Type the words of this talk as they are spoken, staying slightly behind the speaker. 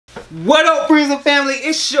What up, friends and family?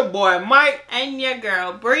 It's your boy Mike and your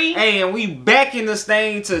girl Bree. Hey, and we back in this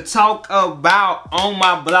thing to talk about On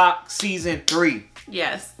My Block Season 3.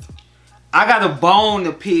 Yes. I got a bone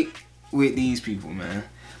to pick with these people, man.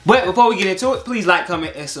 But before we get into it, please like,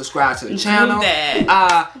 comment, and subscribe to the channel. Do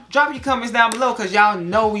that. Drop your comments down below because y'all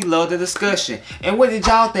know we love the discussion. And what did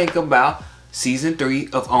y'all think about Season 3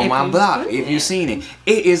 of On My Block? If you've seen it.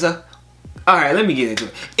 It is a... Alright, let me get into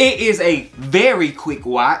it. It is a very quick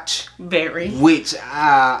watch. Very. Which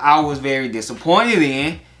I was very disappointed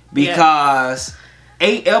in because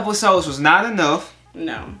 8 episodes was not enough.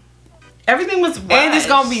 No. Everything was rushed. And it's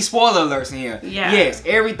going to be spoiler alerts in here. Yeah. Yes,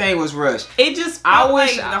 everything was rushed. It just felt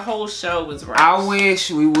like the whole show was rushed. I wish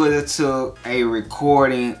we would have took a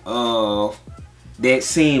recording of that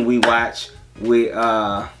scene we watched with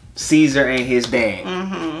Caesar and his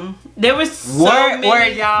dad. There was so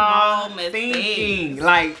many y'all small mistakes. thinking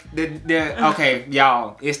like the okay,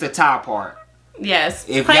 y'all, it's the tie part. Yes.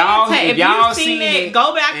 If y'all seen it,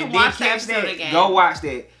 go back and watch the episode again. Go watch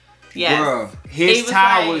that. Yes. Bruh, his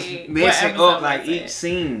tie was messing up like each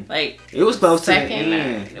scene. Like it was close to the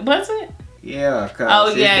end. Was it? Yeah.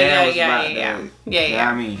 Oh yeah.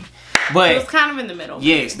 I mean. But it was kind of in the middle.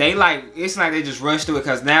 Yes, it's like they just rushed through it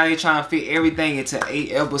because now they're trying to fit everything into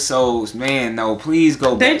 8 episodes. Man, no, please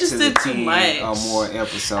go back to the 10 or more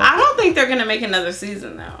episodes. I don't think they're gonna make another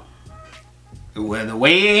season though. Well, the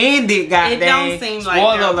way it ended, goddamn. It don't seem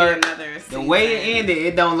like there'll be another season. The way it ended,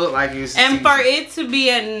 it don't look like it's. And for it to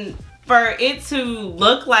be for it to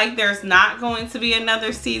look like there's not going to be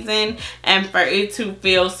another season, and for it to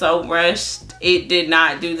feel so rushed, it did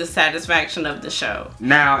not do the satisfaction of the show.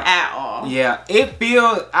 Now at all. Yeah, it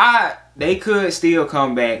feels they could still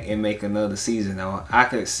come back and make another season though. I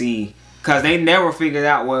could see because they never figured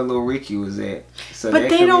out where Lil Ricky was at. So but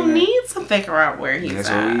they don't need to figure out where he's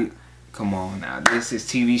at. Come on now, this is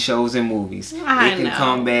TV shows and movies. I it can know.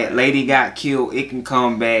 come back. Lady got killed. It can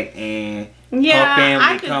come back and her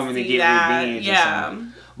family coming to get revenge. Yeah, or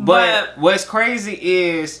something. But what's crazy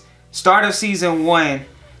is start of season 1,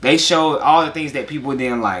 they showed all the things that people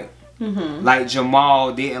didn't like. Like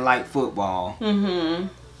Jamal didn't like football. End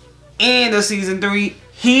of season 3,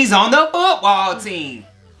 he's on the football team.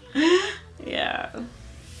 Yeah.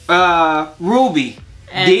 Ruby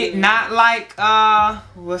did not like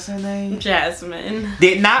what's her name? Jasmine.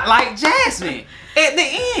 Did not like Jasmine. At the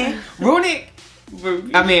end, Runic.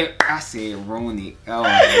 I mean, I said Runic. Oh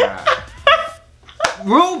my god.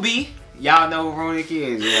 Ruby. Y'all know who Runic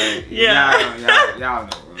is, right? Yeah. Y'all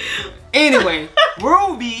know Runic. Anyway,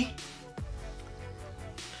 Ruby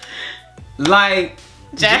like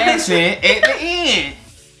Jasmine at the end.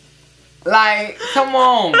 Like, come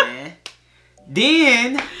on, man.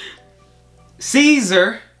 Then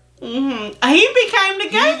Caesar. He became the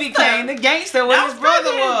gangster. He became the gangster when his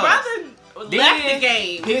brother was. His brother left the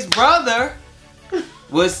game. His brother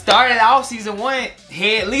was started off season 1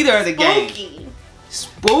 head leader of the gang.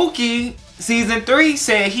 Spooky season 3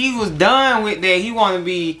 said he was done with that. He wanted to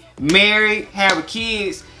be married, have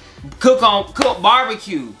kids, cook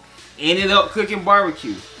barbecue. Ended up cooking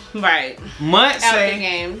barbecue. Right. Months out the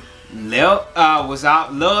game. Loved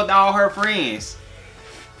all her friends.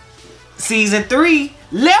 Season 3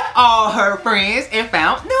 left all her friends and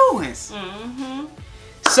found new ones.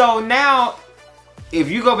 So now, if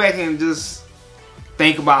you go back and just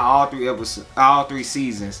think about all 3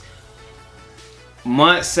 seasons,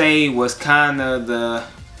 Monthsay was kind of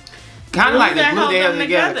like the glue they held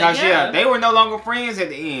together. Because they were no longer friends at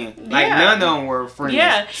the end. Like none of them were friends.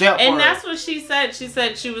 Yeah, and that's what she said. She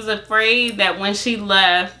said she was afraid that when she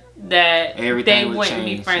left, that they wouldn't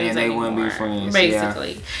be friends anymore. They wouldn't be friends,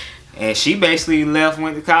 basically. Yeah. And she basically left,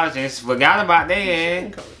 went to college, and forgot about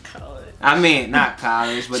that. I mean, not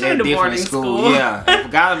college, but that different school. Yeah, I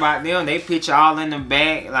forgot about them. They pitch all in the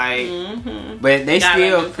back, like, but they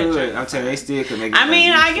still could. I'm telling you, they still could make. I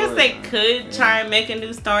mean, I guess they could try and make a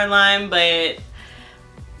new storyline, but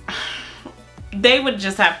they would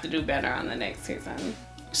just have to do better on the next season.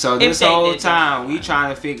 So this whole time, we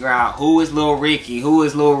trying to figure out who is Lil Ricky, who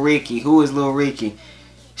is Lil Ricky, who is Lil Ricky.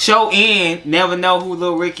 Show end, never know who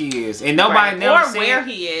Lil Ricky is, and nobody never said where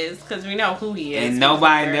he is, because we know who he is. And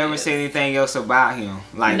nobody never said anything else about him,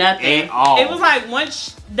 like nothing at all. It was like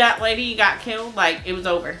once that lady got killed, like it was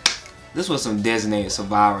over. This was some designated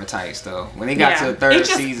survivor type stuff. When they got to the 3rd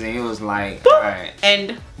season, it was like, alright.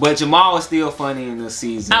 But Jamal was still funny in the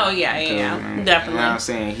season. Oh yeah, definitely. You know what I'm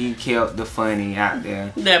saying? He kept the funny out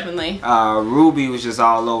there. Definitely. Ruby was just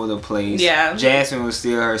all over the place. Yeah. Jasmine was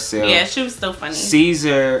still herself. Yeah, she was still funny.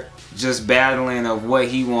 Caesar just battling of what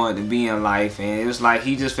he wanted to be in life, and it was like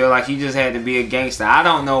he just felt like he just had to be a gangster. I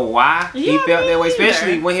don't know why he felt that way,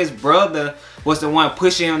 especially when his brother was the one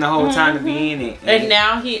pushing him the whole time to be in it. And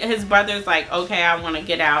now his brother's like, okay, I want to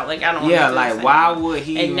get out. Like, I don't want to do like, this why anymore. would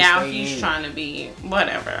he? And now he's trying to be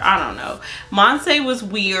whatever. I don't know. Monse was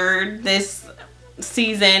weird this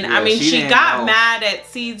season. I mean, she got mad at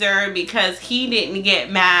Caesar because he didn't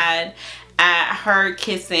get mad at her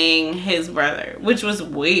kissing his brother, which was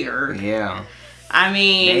weird. Yeah. I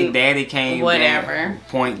mean, Daddy came whatever. back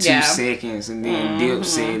 0.2 seconds, and then Dip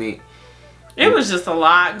said it. It was just a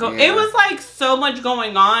lot. It was like so much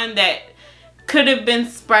going on that could have been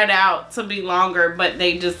spread out to be longer, but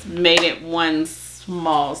they just made it one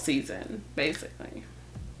small season, basically.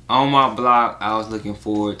 On My Block, I was looking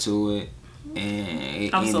forward to it, and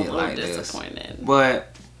it ended like this. Disappointed.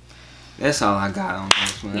 But that's all I got on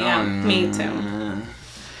this one. Yeah, me too.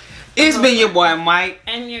 It's been your boy Mike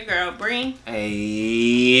and your girl Bree.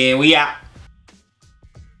 Hey, we out.